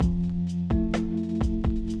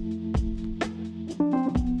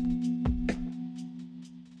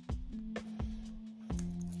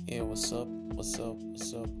What's up? What's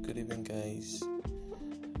up? Good evening, guys.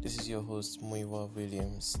 This is your host, Muiwa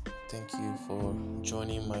Williams. Thank you for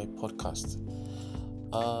joining my podcast.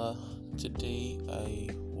 Today I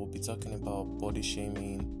will be talking about body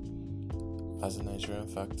shaming as a Nigerian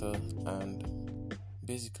factor, and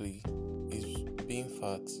basically, is being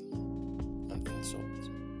fat an insult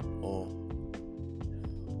or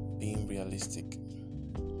being realistic?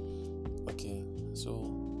 Okay, so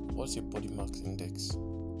what's your body mass index?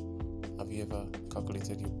 Have you ever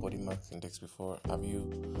calculated your body mass index before? Have you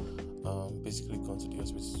basically gone to the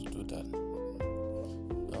hospital to do that?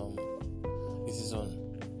 It is on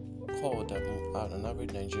call that an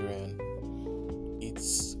average Nigerian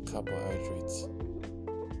eats carbohydrates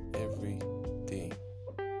every day.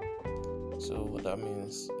 So what that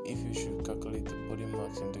means, if you should calculate the body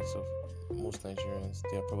mass index of most Nigerians,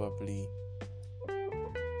 they are probably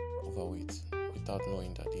overweight without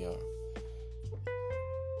knowing that they are.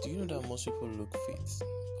 Do you know that most people look fit,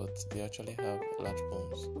 but they actually have large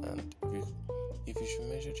bones? And if you should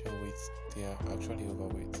measure their weight, they are actually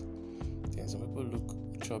overweight. Then some people look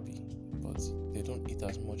chubby, but they don't eat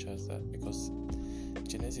as much as that because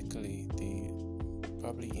genetically they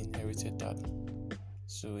probably inherited that.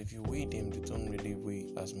 So if you weigh them, they don't really weigh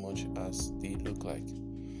as much as they look like.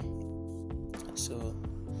 So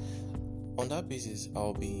on that basis,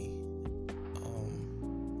 I'll be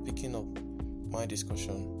picking up my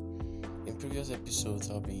discussion. In previous episodes,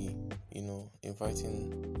 I'll be,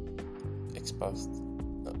 inviting experts.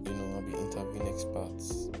 I'll be interviewing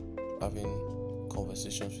experts, having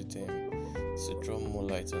conversations with them to draw more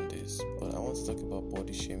light on this. But I want to talk about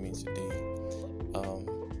body shaming today.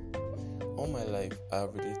 All my life,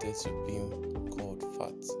 I've related to being called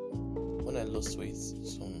fat. When I lost weight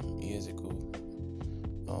some years ago,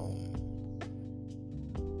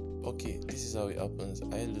 okay, this is how it happens.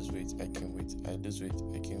 I lose weight, I gain weight. I lose weight,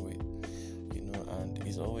 I gain weight. And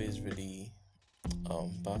it's always really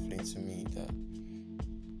baffling to me that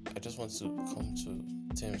I just want to come to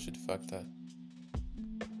terms with the fact that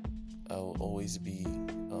I will always be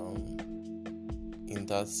in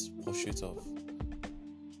that pursuit of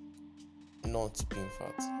not being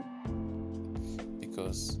fat.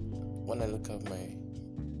 Because when I look at my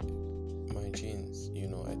genes,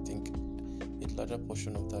 I think a larger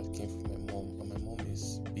portion of that came from my mom, and my mom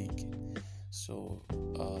is big, so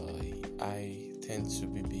I tend to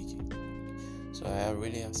be big. So I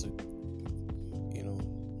really have to,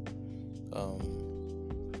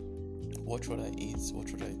 watch what I eat,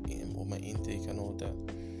 what my intake and all that.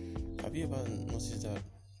 Have you ever noticed that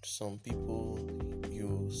some people,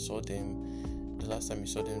 you saw them, the last time you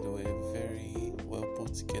saw them, they were very well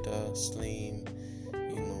put together, slim,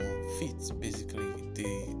 fit, basically.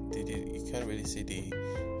 They you can't really say they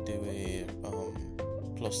were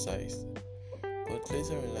plus sized, but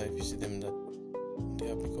later in life you see them that they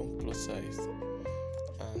have become plus sized,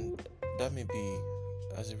 and that may be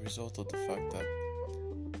as a result of the fact that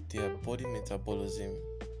their body metabolism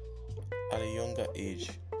at a younger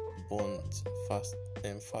age burnt fat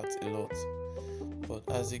a lot. But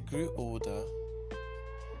as they grew older,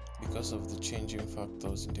 because of the changing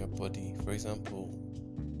factors in their body, for example,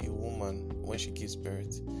 a woman, when she gives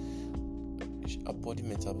birth, her body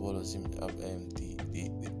metabolism, the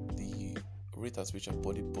rate at which her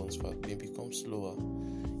body burns fat may become slower,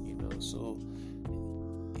 so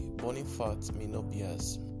burning fat may not be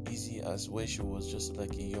as easy as when she was just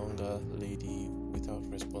like a younger lady without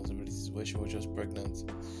responsibilities, where she was just pregnant,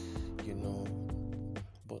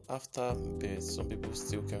 but after birth, some people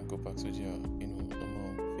still can't go back to their,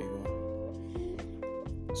 normal figure.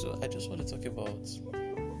 So I just want to talk about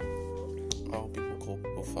how people call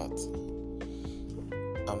people fat.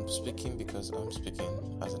 I'm speaking because I'm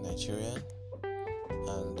speaking as a Nigerian,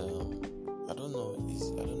 and I don't know if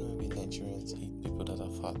Nigerians eat people that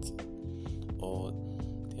are fat, or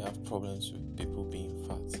they have problems with people being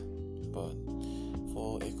fat. But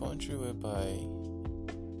for a country whereby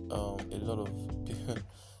a lot of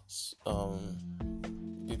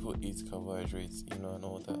people eat carbohydrates, and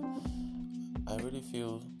all that, I really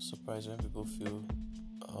feel surprised when people feel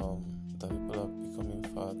that people are becoming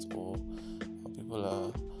fat, or people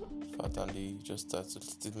are fat and they just start to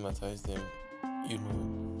stigmatize them.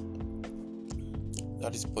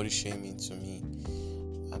 That is body shaming to me,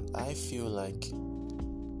 and I feel like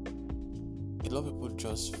a lot of people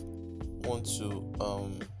just want to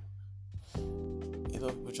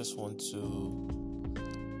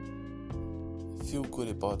feel good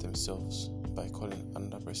about themselves by calling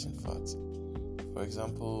another person fat. For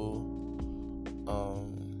example,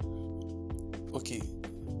 okay,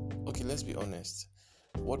 let's be honest.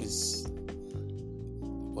 What is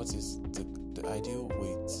the ideal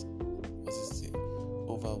weight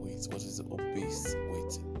overweight, what is the obese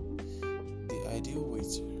weight. The ideal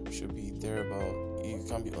weight should be there about. You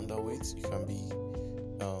can be underweight, you can be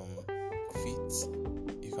fit,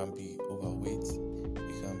 you can be overweight,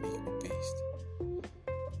 you can be obese.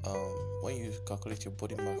 When you calculate your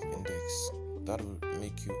body mass index, that will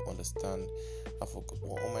make you understand.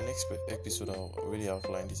 On my next episode, I'll really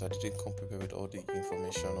outline this. I didn't come prepared with all the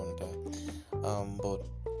information on that. But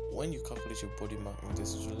when you calculate your body mass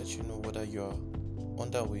index, it will let you know whether you are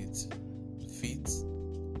underweight, fit,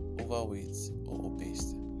 overweight, or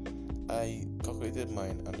obese. I calculated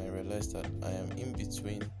mine and I realized that I am in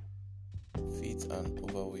between fit and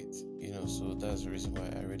overweight. So that's the reason why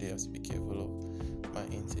I really have to be careful of my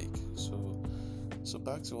intake. So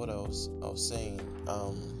back to what I was saying.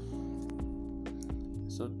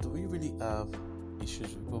 So do we really have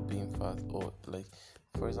issues with people being fat? Or, like,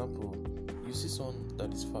 for example, you see someone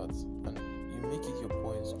that is fat and you make it your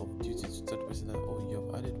point of duty to tell the person that, oh, you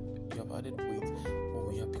have added weight,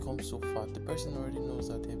 or you have become so fat. The person already knows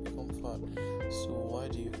that they have become fat. So why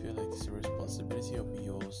do you feel like it's a responsibility of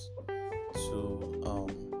yours to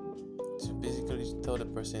basically tell the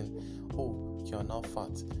person, oh, you are now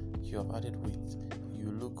fat, you have added weight,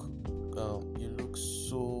 you look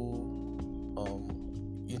so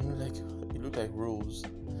you look like Rose,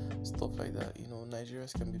 stuff like that.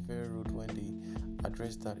 Nigerians can be very rude when they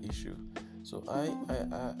address that issue. So I'm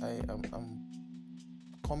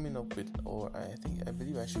coming up with, or I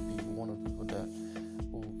believe I should be one of the people that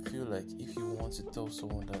will feel like if you want to tell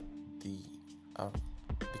someone that they have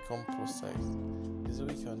become plus size, there's a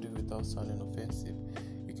way you can do it without sounding offensive.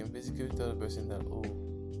 You can basically tell the person that, oh,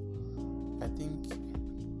 I think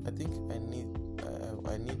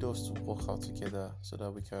I need us to work out together so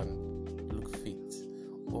that we can look fit.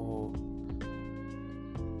 Or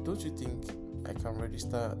don't you think I can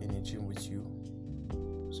register in a gym with you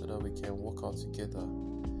so that we can work out together?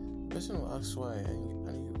 The person will ask why,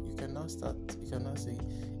 and you can now say,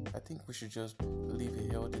 I think we should just live a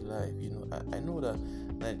healthy life. I know that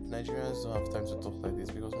Nigerians don't have time to talk like this,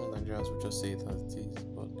 because most Nigerians will just say it as it is.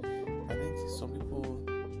 But I think some people's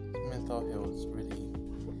mental health really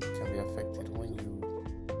can be affected when you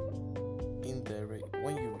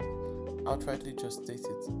outrightly just state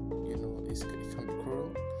it. It can be cruel,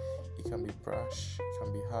 it can be brash, it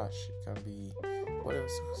can be harsh, it can be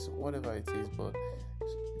whatever it is. But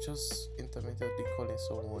just intermittently calling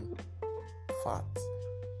someone fat,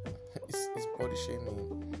 it's body shaming.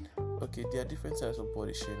 Okay, there are different types of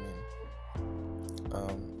body shaming,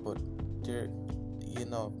 but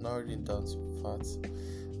now I've narrowed it down to fat.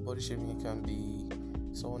 Body shaming can be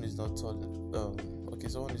someone is not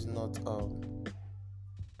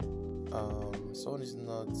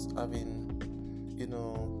having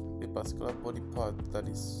a particular body part that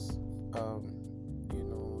is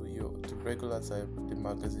the regular type, the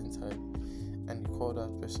magazine type, and you call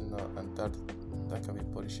that person out, and that can be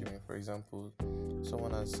body shaming. For example,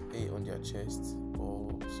 someone has A on their chest,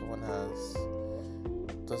 or someone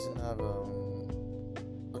doesn't have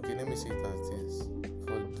okay, let me say it as this.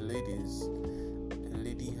 For the ladies, a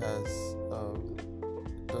lady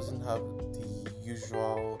doesn't have the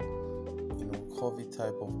usual curvy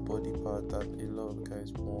type of body part that a lot of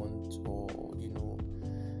guys want, or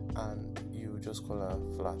and you just call her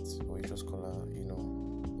flat, or you just call her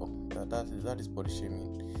that is body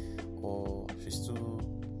shaming. Or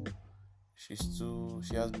she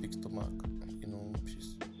has big stomach,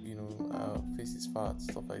 her face is fat,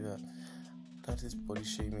 stuff like that. That is body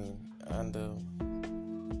shaming. And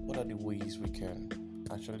what are the ways we can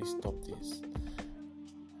actually stop this?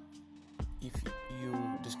 If you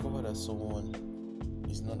discover that someone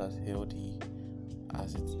is not as healthy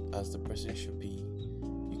as the person should be,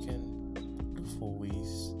 you can look for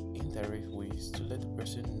ways, indirect ways, to let the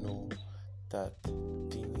person know that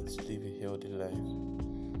they need to live a healthy life.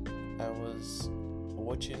 I was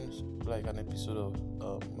watching like an episode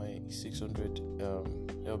of my 600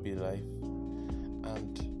 LB life,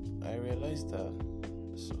 and I realized that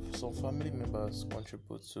some family members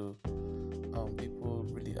contribute to people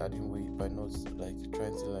really adding weight by not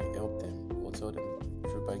trying to help them or tell them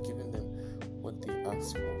by giving them what they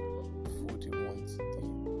ask for, food they want,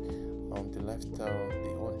 the lifestyle,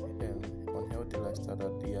 the unhealthy lifestyle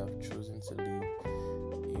that they have chosen to live,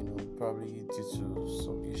 probably due to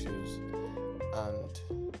some issues, and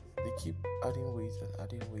they keep adding weight till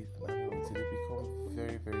they become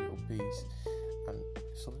very, very obese. And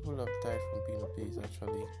some people have died from being obese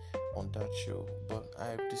actually on that show. But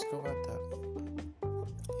I've discovered that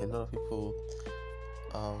a lot of people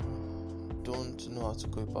don't know how to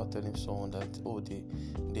go about telling someone that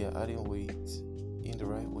they are adding weight in the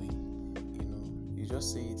right way. You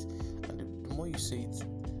just say it, and the more you say it,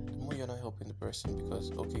 one, you're not helping the person,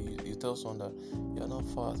 because okay, you tell someone that you're not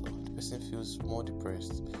fat, the person feels more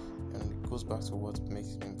depressed, and it goes back to what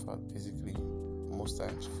makes him fat. Basically, most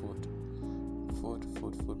times food,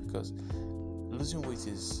 because losing weight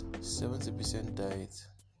is 70% diet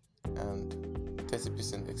and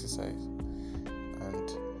 30% exercise.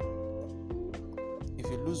 And if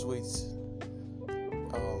you lose weight,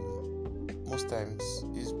 most times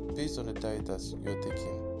is based on the diet that you're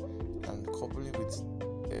taking and coupling with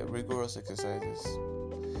rigorous exercises.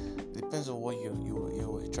 Depends on what you're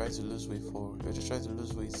trying to lose weight for. If you're just trying to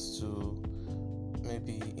lose weight to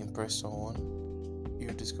maybe impress someone,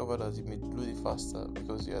 you discover that you may lose it faster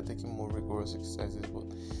because you are taking more rigorous exercises.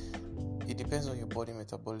 But it depends on your body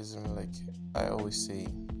metabolism. Like I always say,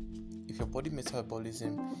 if your body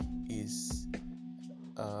metabolism is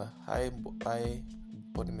high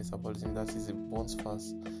body metabolism, that is, it burns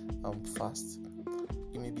fast,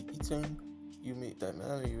 you may be eating. You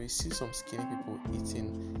may see some skinny people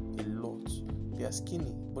eating a lot. They are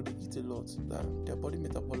skinny, but they eat a lot. Their body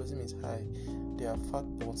metabolism is high. Their fat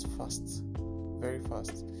burns fast, very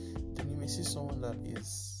fast. Then you may see someone that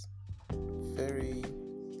is very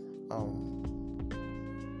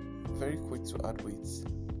quick to add weight.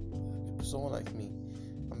 Someone like me,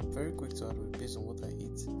 I'm very quick to add weight based on what I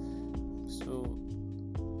eat. So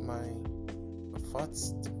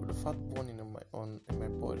the fat burning in my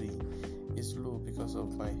body is low because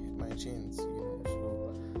of my genes,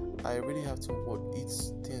 So I really have to eat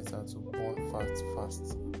things that to burn fat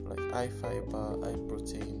fast, like high fiber, high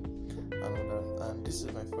protein, and all that. And this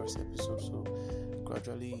is my first episode, so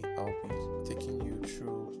gradually I'll be taking you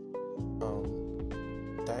through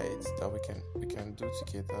diets that we can do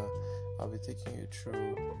together. I'll be taking you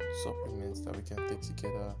through supplements that we can take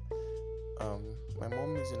together. My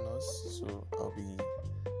mom is a nurse, so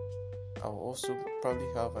I'll also probably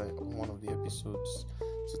have one of the episodes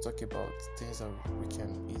to talk about things that we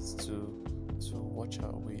can eat to watch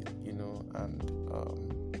our weight, and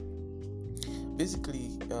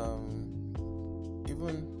basically,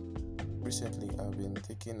 even recently I've been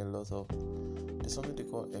taking a lot of, there's something they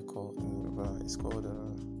call echo in Yoruba. It's called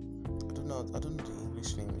I don't know the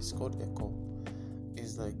English name. It's called echo.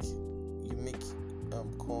 It's like you make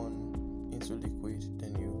corn into liquid,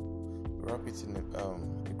 then you wrap it in a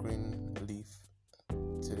green leaf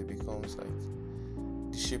till it becomes like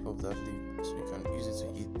the shape of that leaf, so you can use it to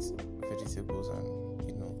eat vegetables, and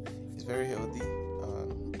it's very healthy.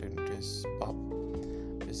 And then there's pap,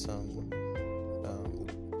 there's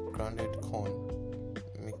grounded corn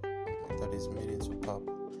that is made into pap.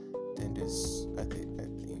 Then there's I think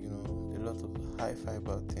a lot of high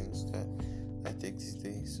fiber things that I take these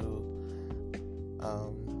days. So I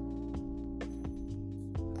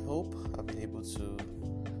hope I've been able to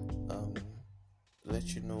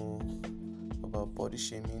let you know about body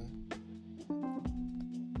shaming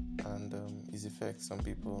and its effects on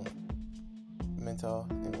people, mental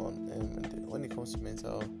when it comes to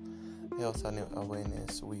mental health and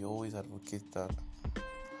awareness. We always advocate that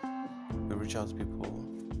we reach out to people.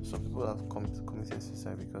 Some people have committed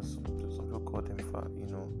suicide because some people call them fat,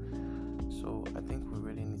 So I think we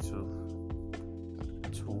really need to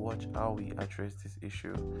watch how we address this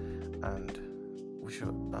issue, and we should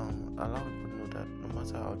allow people to know that no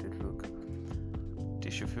matter how they look, they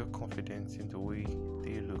should feel confident in the way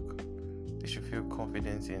they look. They should feel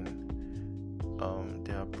confident in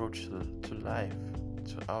their approach to life,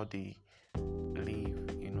 to how they live.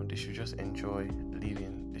 They should just enjoy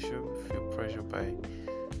living. They shouldn't feel pressured by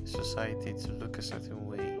society to look a certain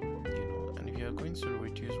way. And if you are going to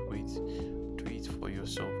reduce weight, do it for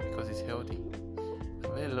yourself because it's healthy.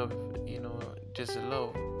 There's a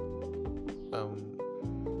lot of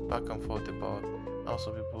back and forth about how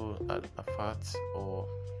some people are fat or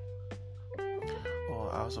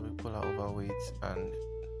how some people are overweight and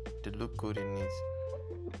they look good in it,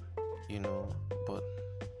 but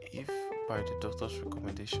if by the doctor's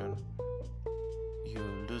recommendation you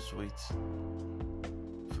lose weight,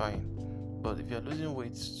 fine. But if you're losing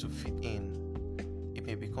weight to fit in, it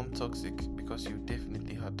may become toxic because you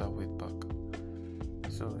definitely had that weight back.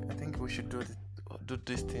 So I think we should do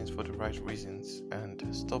these things for the right reasons and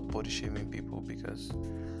stop body shaming people, because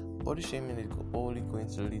body shaming is only going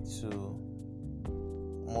to lead to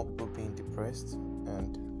more people being depressed,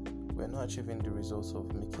 and we're not achieving the results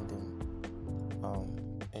of making them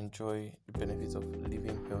enjoy the benefits of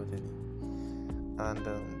living healthily. And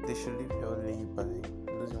they should live healthily by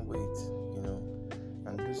losing weight,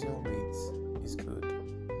 and losing weight is good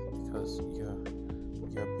because you're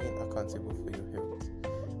being accountable for your health,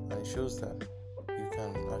 and it shows that you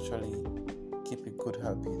can actually keep a good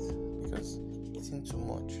habit, because eating too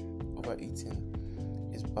much, overeating,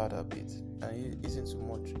 is bad habit, and eating too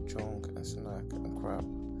much junk and snack and crap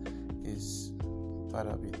is bad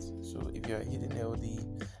habit. So if you are eating healthy,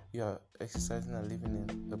 you are exercising and living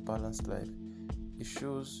a balanced life, it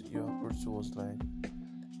shows your approach towards life.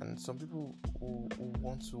 And some people who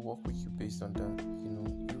want to work with you based on that, you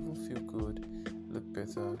even feel good, look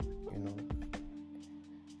better.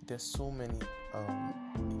 There's so many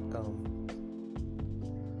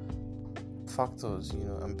factors,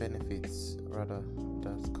 and benefits rather,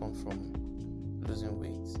 that come from losing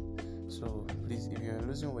weight. So please, if you're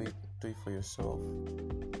losing weight, do it for yourself.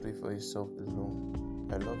 Do it for yourself alone.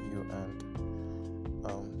 I love you, and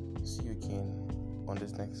see you again on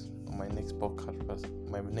my next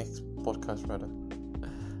podcast rather.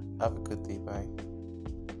 Have a good day. Bye.